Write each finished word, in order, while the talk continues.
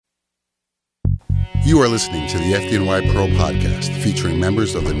You are listening to the FDNY Pro podcast featuring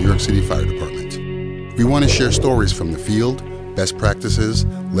members of the New York City Fire Department. We want to share stories from the field, best practices,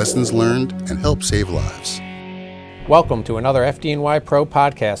 lessons learned, and help save lives. Welcome to another FDNY Pro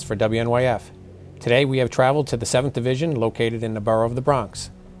podcast for WNYF. Today we have traveled to the 7th Division located in the borough of the Bronx.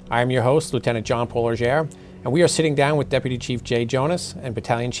 I am your host, Lieutenant John Paul Auger, and we are sitting down with Deputy Chief Jay Jonas and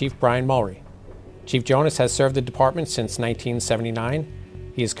Battalion Chief Brian Mulry. Chief Jonas has served the department since 1979.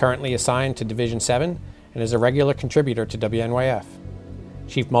 He is currently assigned to Division 7 and is a regular contributor to WNYF.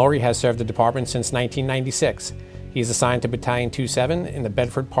 Chief Mulry has served the department since 1996. He is assigned to Battalion 27 in the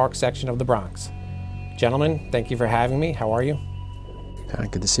Bedford Park section of the Bronx. Gentlemen, thank you for having me. How are you?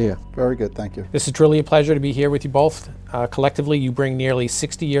 Good to see you. Very good, thank you. This is truly a pleasure to be here with you both. Collectively, you bring nearly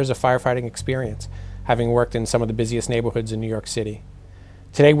 60 years of firefighting experience, having worked in some of the busiest neighborhoods in New York City.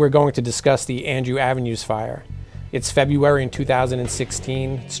 Today, we're going to discuss the Andrew Avenues fire. It's February in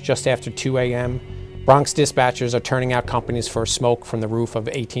 2016. It's just after 2 a.m. Bronx dispatchers are turning out companies for smoke from the roof of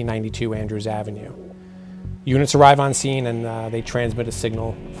 1892 Andrews Avenue. Units arrive on scene and they transmit a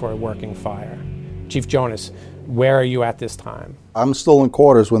signal for a working fire. Chief Jonas, where are you at this time? I'm still in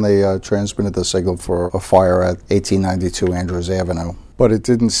quarters when they transmitted the signal for a fire at 1892 Andrews Avenue. But it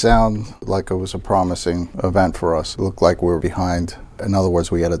didn't sound like it was a promising event for us. It looked like we were behind. In other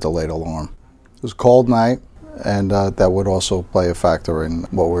words, we had a delayed alarm. It was a cold night, and that would also play a factor in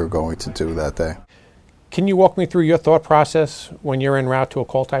what we were going to do that day. Can you walk me through your thought process when you're en route to a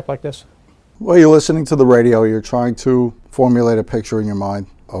call type like this? Well, you're listening to the radio. You're trying to formulate a picture in your mind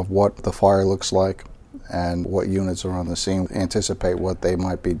of what the fire looks like and what units are on the scene, anticipate what they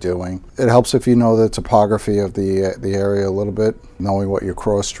might be doing. It helps if you know the topography of the area a little bit, knowing what your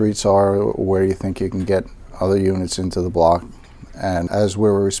cross streets are, where you think you can get other units into the block. And as we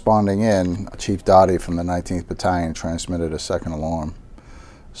were responding in, Chief Dottie from the 19th Battalion transmitted a second alarm.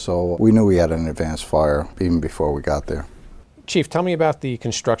 So we knew we had an advanced fire even before we got there. Chief, tell me about the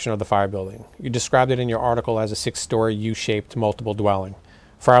construction of the fire building. You described it in your article as a 6-story U-shaped multiple dwelling.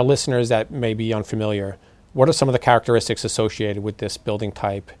 For our listeners that may be unfamiliar, what are some of the characteristics associated with this building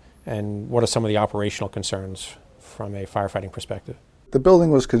type, and what are some of the operational concerns from a firefighting perspective? The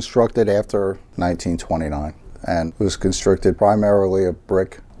building was constructed after 1929. And it was constructed primarily of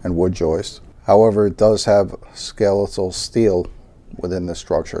brick and wood joist. However, it does have skeletal steel within the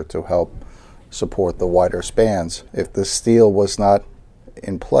structure to help support the wider spans. If the steel was not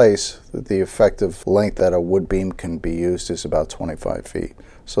in place, the effective length that a wood beam can be used is about 25 feet.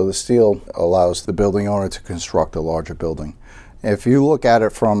 So the steel allows the building owner to construct a larger building. If you look at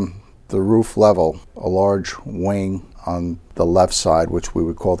it from the roof level, a large wing on the left side, which we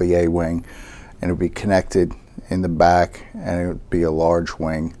would call the A wing, and it would be connected in the back, and it would be a large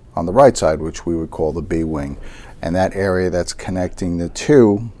wing on the right side, which we would call the B wing. And that area that's connecting the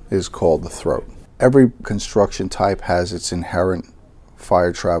two is called the throat. Every construction type has its inherent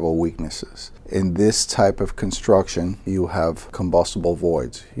fire travel weaknesses. In this type of construction, you have combustible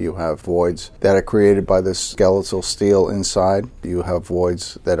voids. You have voids that are created by the skeletal steel inside. You have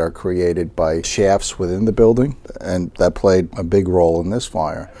voids that are created by shafts within the building, and that played a big role in this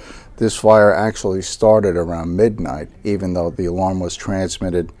fire. This fire actually started around midnight, even though the alarm was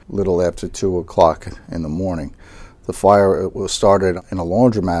transmitted little after 2 o'clock in the morning. The fire was started in a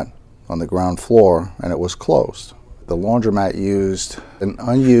laundromat on the ground floor, and it was closed. The laundromat used an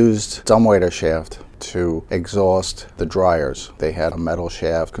unused dumbwaiter shaft to exhaust the dryers. They had a metal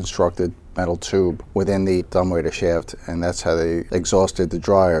shaft, constructed metal tube within the dumbwaiter shaft, and that's how they exhausted the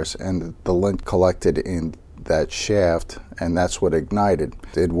dryers, and the lint collected in that shaft, and that's what ignited.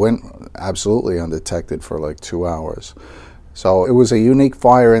 It went absolutely undetected for like 2 hours. So it was a unique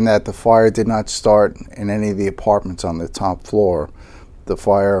fire in that the fire did not start in any of the apartments on the top floor. The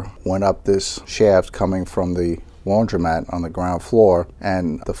fire went up this shaft coming from the laundromat on the ground floor,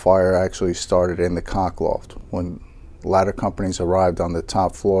 and the fire actually started in the cockloft. When ladder companies arrived on the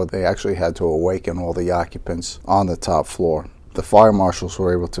top floor, they actually had to awaken all the occupants on the top floor. The fire marshals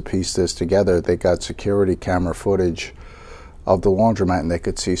were able to piece this together. They got security camera footage of the laundromat, and they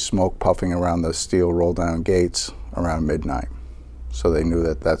could see smoke puffing around the steel roll-down gates around midnight. So they knew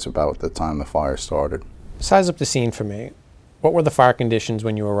that that's about the time the fire started. Size up the scene for me. What were the fire conditions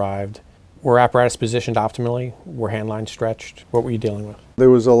when you arrived? Were apparatus positioned optimally? Were hand lines stretched? What were you dealing with?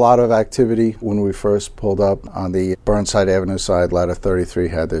 There was a lot of activity when we first pulled up on the Burnside Avenue side. Ladder 33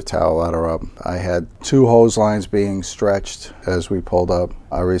 had their tower ladder up. I had 2 hose lines being stretched as we pulled up.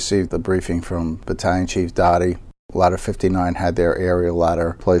 I received a briefing from Battalion Chief Dottie. Ladder 59 had their aerial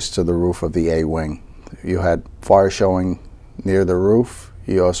ladder placed to the roof of the A wing. You had fire showing near the roof.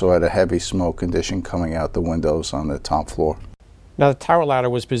 You also had a heavy smoke condition coming out the windows on the top floor. Now, the tower ladder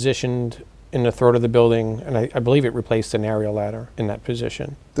was positioned in the throat of the building, and I believe it replaced an aerial ladder in that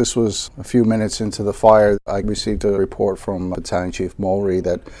position. This was a few minutes into the fire. I received a report from Battalion Chief Mulry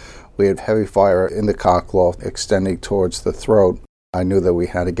that we had heavy fire in the cockloft extending towards the throat. I knew that we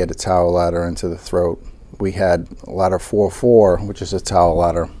had to get a tower ladder into the throat. We had ladder 4-4, which is a tower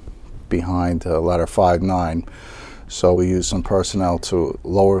ladder, behind ladder 5-9. So we used some personnel to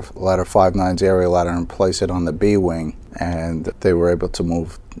lower ladder 5-9's aerial ladder and place it on the B wing, and they were able to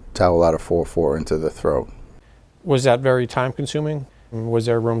move tower ladder 4-4 into the throat. Was that very time consuming? Was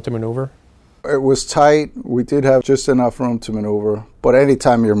there room to maneuver? It was tight. We did have just enough room to maneuver, but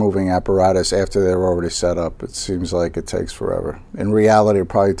anytime you're moving apparatus after they're already set up, it seems like it takes forever. In reality, it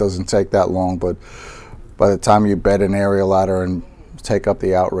probably doesn't take that long, but by the time you bed an aerial ladder and take up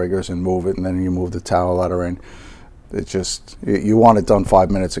the outriggers and move it, and then you move the tower ladder in, it just, you want it done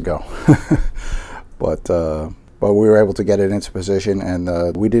 5 minutes ago. But we were able to get it into position,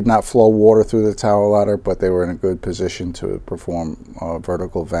 and we did not flow water through the tower ladder, but they were in a good position to perform a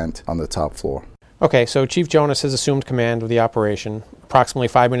vertical vent on the top floor. Okay, so Chief Jonas has assumed command of the operation. Approximately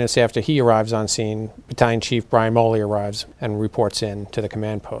 5 minutes after he arrives on scene, Battalion Chief Brian Moley arrives and reports in to the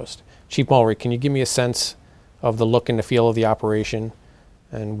command post. Chief Moley, can you give me a sense of the look and the feel of the operation,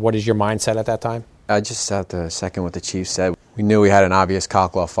 and what is your mindset at that time? I just had to second what the chief said. We knew we had an obvious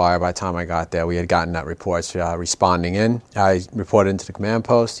cockloft fire by the time I got there. We had gotten that report responding in. I reported into the command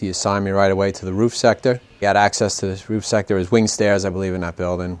post. He assigned me right away to the roof sector. He had access to this roof sector. There's wing stairs, I believe, in that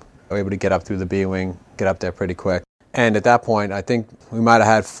building. We were able to get up through the B wing, get up there pretty quick. And at that point, I think we might have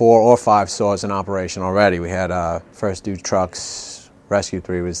had 4 or 5 saws in operation already. We had first due trucks, Rescue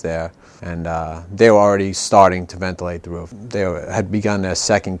 3 was there, and they were already starting to ventilate the roof. They had begun their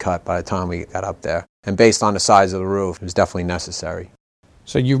second cut by the time we got up there. And based on the size of the roof, it was definitely necessary.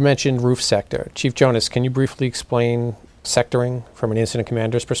 So you've mentioned roof sector. Chief Jonas, can you briefly explain sectoring from an incident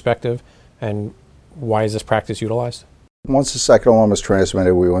commander's perspective, and why is this practice utilized? Once the sector alarm was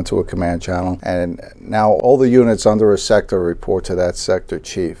transmitted, we went to a command channel, and now all the units under a sector report to that sector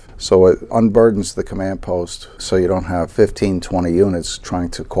chief. So it unburdens the command post, so you don't have 15, 20 units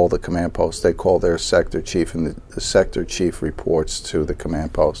trying to call the command post. They call their sector chief, and the sector chief reports to the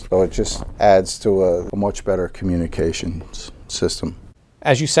command post. So it just adds to a much better communications system.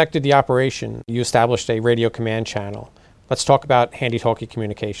 As you sectored the operation, you established a radio command channel. Let's talk about handy-talkie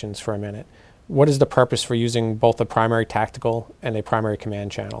communications for a minute. What is the purpose for using both a primary tactical and a primary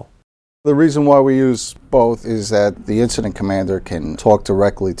command channel? The reason why we use both is that the incident commander can talk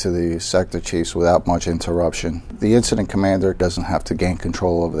directly to the sector chiefs without much interruption. The incident commander doesn't have to gain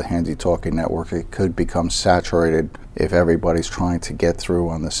control over the handy-talkie network. It could become saturated if everybody's trying to get through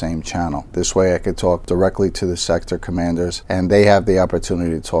on the same channel. This way I could talk directly to the sector commanders, and they have the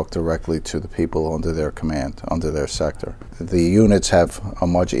opportunity to talk directly to the people under their command, under their sector. The units have a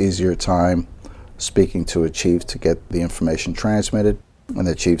much easier time speaking to a chief to get the information transmitted, and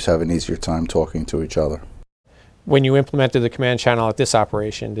the chiefs have an easier time talking to each other. When you implemented the command channel at this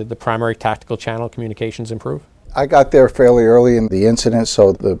operation, did the primary tactical channel communications improve? I got there fairly early in the incident,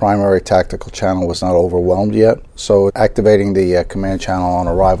 so the primary tactical channel was not overwhelmed yet. So activating the command channel on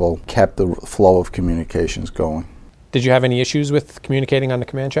arrival kept the flow of communications going. Did you have any issues with communicating on the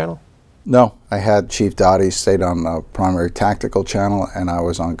command channel? No. I had Chief Dottie stayed on the primary tactical channel, and I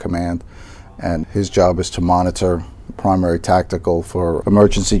was on command. And his job is to monitor primary tactical for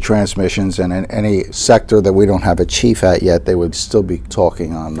emergency transmissions, and in any sector that we don't have a chief at yet, they would still be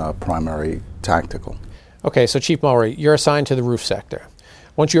talking on primary tactical. Okay, so Chief Mulry, you're assigned to the roof sector.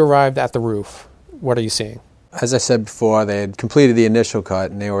 Once you arrived at the roof, what are you seeing? As I said before, they had completed the initial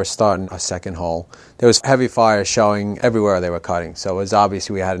cut and they were starting a second hole. There was heavy fire showing everywhere they were cutting, so it was obvious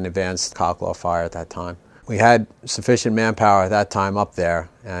we had an advanced cockloft fire at that time. We had sufficient manpower at that time up there,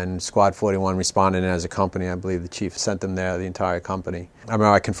 and Squad 41 responded in as a company. I believe the chief sent them there, the entire company. I remember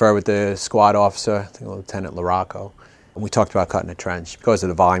I conferred with the squad officer, I think Lieutenant Larocco, and we talked about cutting a trench because of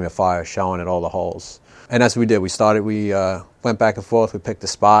the volume of fire showing at all the holes. And as we did, we went back and forth, we picked a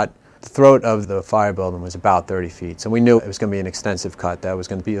spot. The throat of the fire building was about 30 feet, so we knew it was going to be an extensive cut that was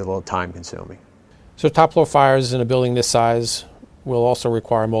going to be a little time-consuming. So top floor fires in a building this size will also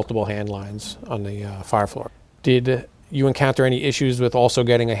require multiple hand lines on the fire floor. Did you encounter any issues with also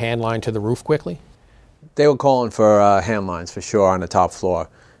getting a hand line to the roof quickly? They were calling for hand lines for sure on the top floor.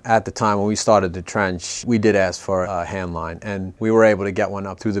 At the time when we started the trench, we did ask for a hand line, and we were able to get one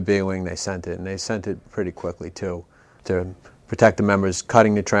up through the B wing. They sent it, and they sent it pretty quickly too, to protect the members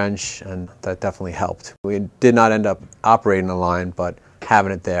cutting the trench, and that definitely helped. We did not end up operating the line, but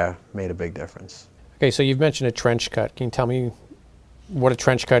having it there made a big difference. Okay, so you've mentioned a trench cut. Can you tell me what a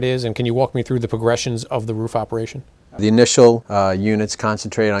trench cut is, and can you walk me through the progressions of the roof operation? The initial units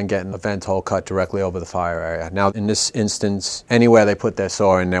concentrated on getting a vent hole cut directly over the fire area. Now, in this instance, anywhere they put their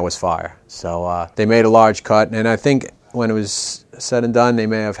saw in, there was fire. So they made a large cut, and I think when it was said and done, they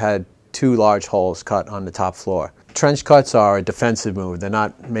may have had 2 large holes cut on the top floor. Trench cuts are a defensive move. They're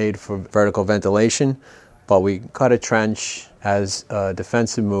not made for vertical ventilation, but we cut a trench as a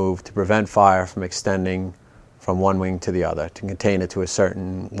defensive move to prevent fire from extending from one wing to the other, to contain it to a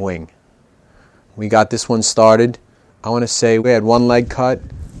certain wing. We got this one started. I want to say we had one leg cut.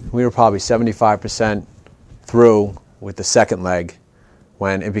 We were probably 75% through with the second leg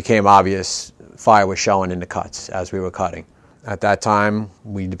when it became obvious fire was showing in the cuts as we were cutting. At that time,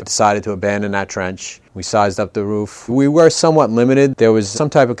 we decided to abandon that trench. We sized up the roof. We were somewhat limited. There was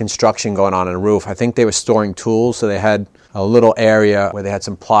some type of construction going on in the roof. I think they were storing tools, so they had a little area where they had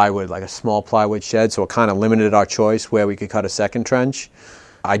some plywood, like a small plywood shed, so it kind of limited our choice where we could cut a second trench.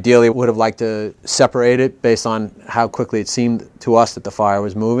 Ideally, would have liked to separate it based on how quickly it seemed to us that the fire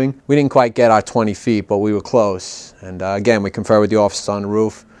was moving. We didn't quite get our 20 feet, but we were close. And again, we conferred with the officers on the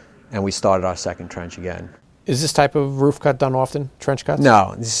roof, and we started our second trench again. Is this type of roof cut done often, trench cuts?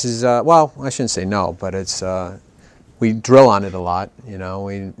 No, this is, well, I shouldn't say no, but it's, we drill on it a lot. You know,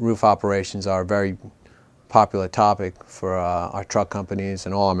 roof operations are a very popular topic for our truck companies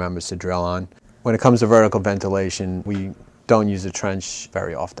and all our members to drill on. When it comes to vertical ventilation, we don't use a trench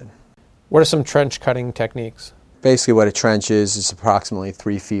very often. What are some trench cutting techniques? Basically what a trench is, it's approximately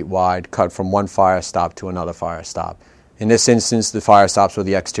 3 feet wide, cut from one fire stop to another fire stop. In this instance, the fire stops were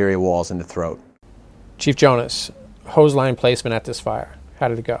the exterior walls and the throat. Chief Jonas, hose line placement at this fire, how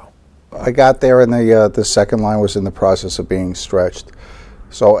did it go? I got there and the second line was in the process of being stretched.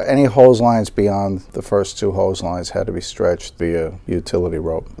 So any hose lines beyond the first 2 hose lines had to be stretched via utility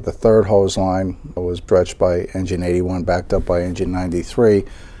rope. The third hose line was stretched by engine 81, backed up by engine 93.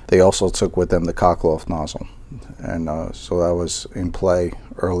 They also took with them the cockloft nozzle. And so that was in play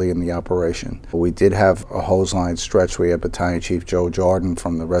early in the operation. We did have a hose line stretch. We had Battalion Chief Joe Jordan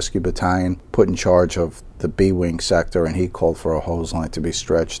from the Rescue Battalion put in charge of the B-Wing sector, and he called for a hose line to be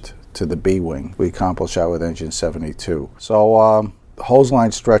stretched to the B-Wing. We accomplished that with engine 72. So hose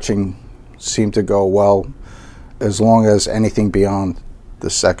line stretching seemed to go well as long as anything beyond the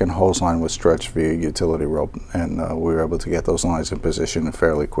second hose line was stretched via utility rope, and we were able to get those lines in position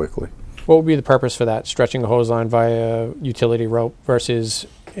fairly quickly. What would be the purpose for that, stretching a hose line via utility rope versus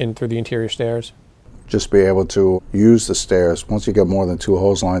in through the interior stairs? Just be able to use the stairs. Once you get more than 2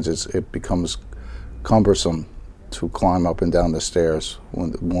 hose lines, it becomes cumbersome to climb up and down the stairs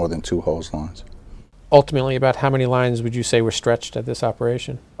with more than 2 hose lines. Ultimately, about how many lines would you say were stretched at this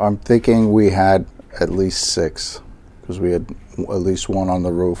operation? I'm thinking we had at least 6, because we had at least 1 on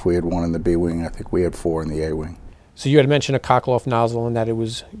the roof. We had 1 in the B-Wing. I think we had 4 in the A-Wing. So you had mentioned a cockloft nozzle and that it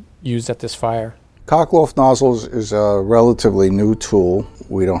was used at this fire. Cockloft nozzles is a relatively new tool.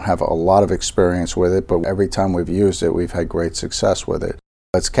 We don't have a lot of experience with it, but every time we've used it, we've had great success with it.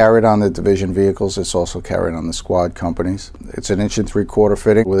 It's carried on the division vehicles. It's also carried on the squad companies. It's an 1 3/4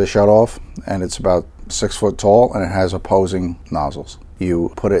 fitting with a shutoff, and it's about 6 foot tall, and it has opposing nozzles.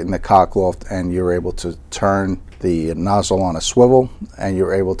 You put it in the cockloft, and you're able to turn the nozzle on a swivel, and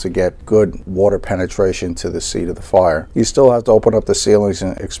you're able to get good water penetration to the seat of the fire. You still have to open up the ceilings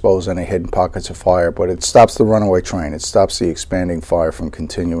and expose any hidden pockets of fire, but it stops the runaway train. It stops the expanding fire from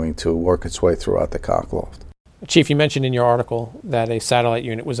continuing to work its way throughout the cockloft. Chief, you mentioned in your article that a satellite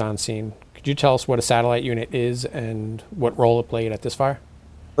unit was on scene. Could you tell us what a satellite unit is and what role it played at this fire?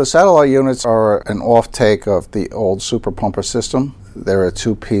 The satellite units are an off-take of the old super pumper system. They're a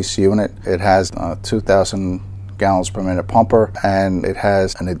 2-piece unit. It has 2,000 gallons per minute pumper, and it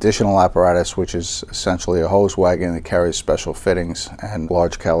has an additional apparatus which is essentially a hose wagon that carries special fittings and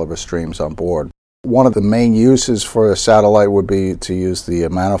large caliber streams on board. One of the main uses for a satellite would be to use the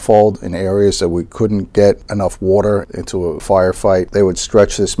manifold in areas that we couldn't get enough water into a firefight. They would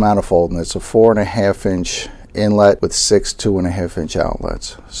stretch this manifold, and it's a 4.5-inch inlet with 6 2.5-inch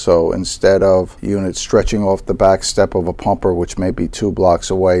outlets. So instead of units stretching off the back step of a pumper, which may be 2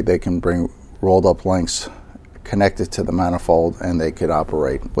 blocks away, they can bring rolled up lengths connected to the manifold, and they could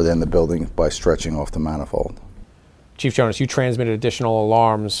operate within the building by stretching off the manifold. Chief Jonas, you transmitted additional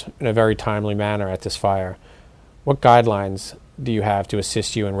alarms in a very timely manner at this fire. What guidelines do you have to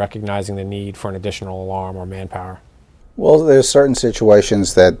assist you in recognizing the need for an additional alarm or manpower? Well, there's certain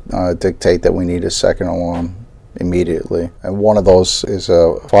situations that dictate that we need a second alarm immediately. And one of those is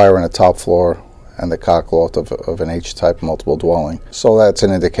a fire in a top floor and the cockloft of an H-type multiple dwelling. So that's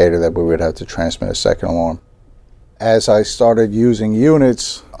an indicator that we would have to transmit a second alarm. As I started using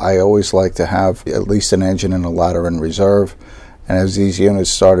units, I always like to have at least an engine and a ladder in reserve. And as these units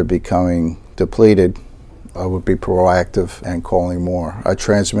started becoming depleted I would be proactive and calling more. I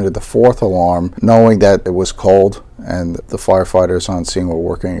transmitted the fourth alarm knowing that it was cold and the firefighters on scene were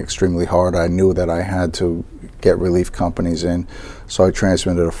working extremely hard. I knew that I had to get relief companies in, so I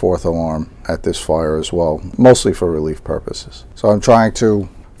transmitted a fourth alarm at this fire as well, mostly for relief purposes. So I'm trying to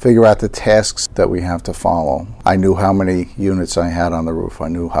figure out the tasks that we have to follow. I knew how many units I had on the roof. I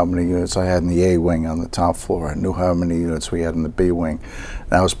knew how many units I had in the A wing on the top floor. I knew how many units we had in the B wing.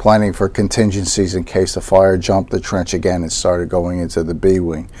 And I was planning for contingencies in case the fire jumped the trench again and started going into the B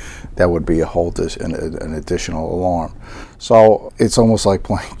wing. That would be an additional alarm. So it's almost like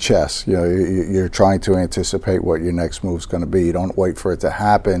playing chess. You know, you're trying to anticipate what your next move is going to be. You don't wait for it to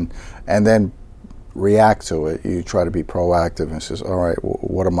happen and then react to it. You try to be proactive and says, all right,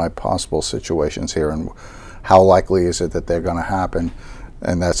 what are my possible situations here and how likely is it that they're going to happen?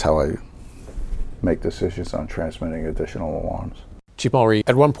 And that's how I make decisions on transmitting additional alarms. Chief Mulry,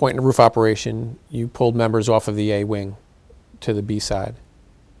 at one point in a roof operation, you pulled members off of the A wing to the B side.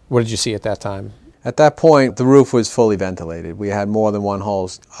 What did you see at that time? At that point, the roof was fully ventilated. We had more than one hole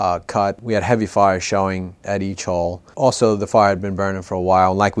cut. We had heavy fire showing at each hole. Also, the fire had been burning for a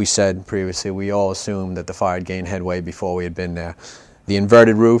while. Like we said previously, we all assumed that the fire had gained headway before we had been there. The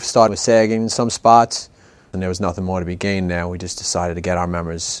inverted roof started sagging in some spots, and there was nothing more to be gained there. We just decided to get our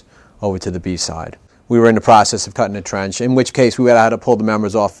members over to the B side. We were in the process of cutting a trench, in which case we would have had to pull the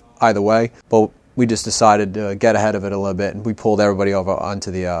members off either way, but we just decided to get ahead of it a little bit, and we pulled everybody over onto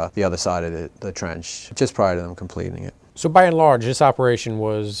the other side of the trench just prior to them completing it. So by and large, this operation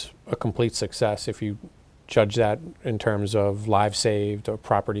was a complete success if you judge that in terms of lives saved or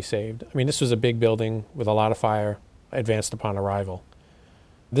property saved. I mean, this was a big building with a lot of fire advanced upon arrival.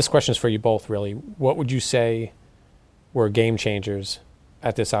 This question is for you both, really. What would you say were game changers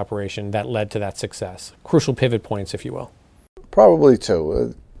at this operation that led to that success? Crucial pivot points, if you will. Probably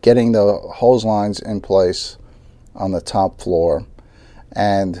two. Getting the hose lines in place on the top floor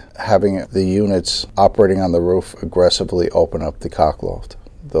and having the units operating on the roof aggressively open up the cockloft.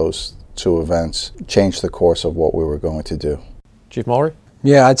 Those two events changed the course of what we were going to do. Chief Mulry?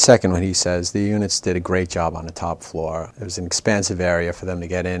 Yeah, I'd second what he says. The units did a great job on the top floor. It was an expansive area for them to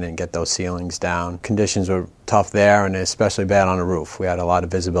get in and get those ceilings down. Conditions were tough there and especially bad on the roof. We had a lot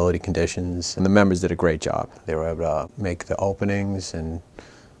of visibility conditions, and the members did a great job. They were able to make the openings, and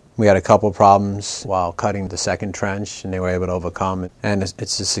we had a couple of problems while cutting the second trench, and they were able to overcome it. And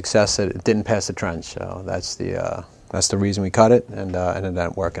it's a success that it didn't pass the trench. So that's the reason we cut it, and ended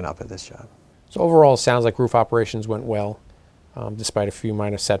up working up at this job. So overall, it sounds like roof operations went well, despite a few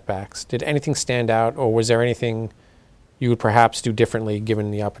minor setbacks. Did anything stand out, or was there anything you would perhaps do differently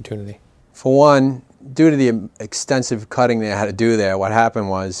given the opportunity? For one, due to the extensive cutting they had to do there, what happened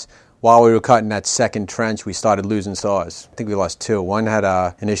was, while we were cutting that second trench, we started losing saws. I think we lost two. One had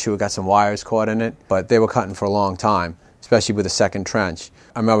an issue, we got some wires caught in it, but they were cutting for a long time, especially with the second trench.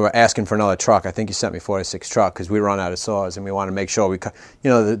 I remember asking for another truck. I think you sent me 4 to 6 truck because we run out of saws and we wanted to make sure we cut.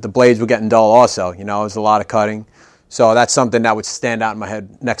 You know, the blades were getting dull also. You know, it was a lot of cutting. So that's something that would stand out in my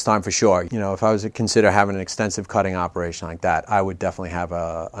head next time for sure. You know, if I was to consider having an extensive cutting operation like that, I would definitely have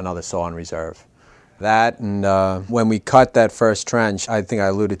another saw in reserve. That, and when we cut that first trench, I think I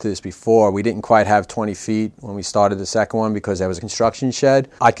alluded to this before, we didn't quite have 20 feet when we started the second one because there was a construction shed.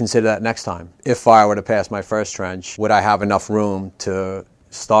 I'd consider that next time. If fire were to pass my first trench, would I have enough room to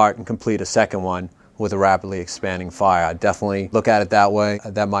start and complete a second one with a rapidly expanding fire? I'd definitely look at it that way.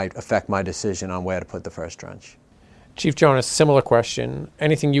 That might affect my decision on where to put the first trench. Chief Jonas, similar question.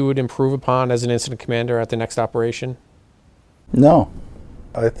 Anything you would improve upon as an incident commander at the next operation? No.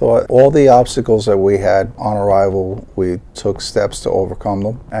 I thought all the obstacles that we had on arrival, we took steps to overcome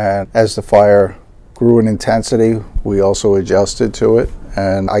them. And as the fire grew in intensity, we also adjusted to it.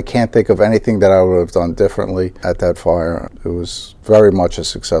 And I can't think of anything that I would have done differently at that fire. It was very much a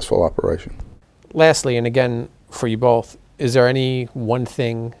successful operation. Lastly, and again for you both, is there any one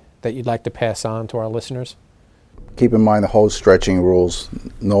thing that you'd like to pass on to our listeners? Keep in mind the hose stretching rules,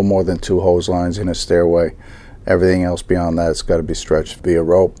 no more than 2 hose lines in a stairway. Everything else beyond that has got to be stretched via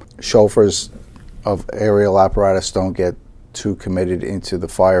rope. Chauffeurs of aerial apparatus don't get too committed into the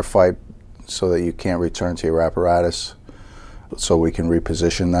firefight so that you can't return to your apparatus, so we can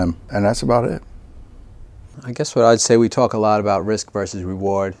reposition them. And that's about it. I guess what I'd say, we talk a lot about risk versus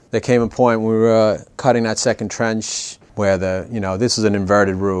reward. There came a point when we were cutting that second trench where this is an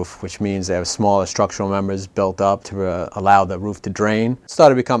inverted roof, which means they have smaller structural members built up to allow the roof to drain. It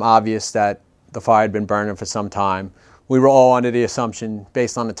started to become obvious that the fire had been burning for some time. We were all under the assumption,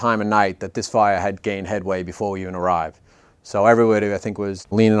 based on the time of night, that this fire had gained headway before we even arrived. So everybody, I think, was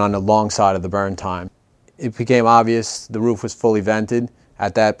leaning on the long side of the burn time. It became obvious the roof was fully vented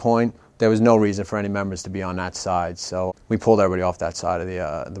at that point. There was no reason for any members to be on that side, so we pulled everybody off that side of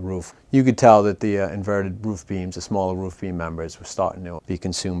the roof. You could tell that the inverted roof beams, the smaller roof beam members, were starting to be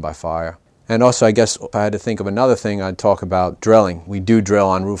consumed by fire. And also, I guess if I had to think of another thing, I'd talk about drilling. We do drill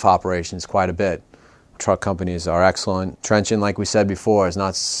on roof operations quite a bit. Truck companies are excellent. Trenching, like we said before, is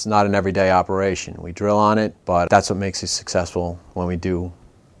not an everyday operation. We drill on it, but that's what makes us successful when we do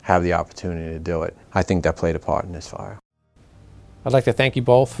have the opportunity to do it. I think that played a part in this fire. I'd like to thank you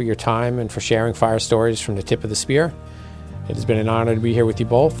both for your time and for sharing fire stories from the tip of the spear. It has been an honor to be here with you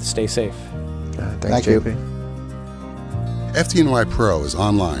both. Stay safe. Thank you. FDNY Pro is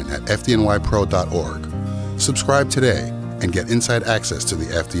online at fdnypro.org. Subscribe today and get inside access to the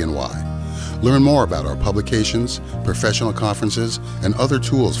FDNY. Learn more about our publications, professional conferences, and other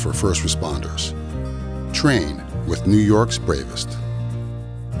tools for first responders. Train with New York's bravest.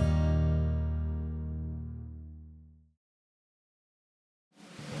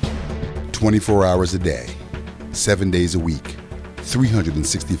 "24 hours a day, 7 days a week,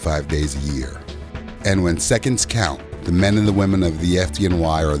 365 days a year. And when seconds count, the men and the women of the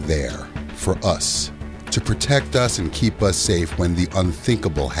FDNY are there for us, to protect us and keep us safe when the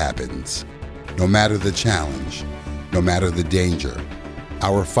unthinkable happens. No matter the challenge, no matter the danger,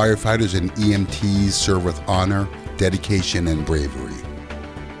 our firefighters and EMTs serve with honor, dedication, and bravery.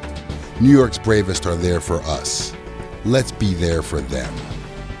 New York's bravest are there for us. Let's be there for them.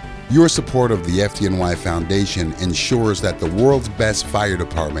 Your support of the FDNY Foundation ensures that the world's best fire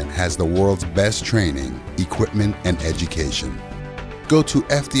department has the world's best training, equipment, and education. Go to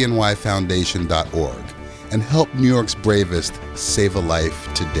fdnyfoundation.org and help New York's bravest save a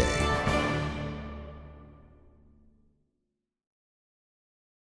life today.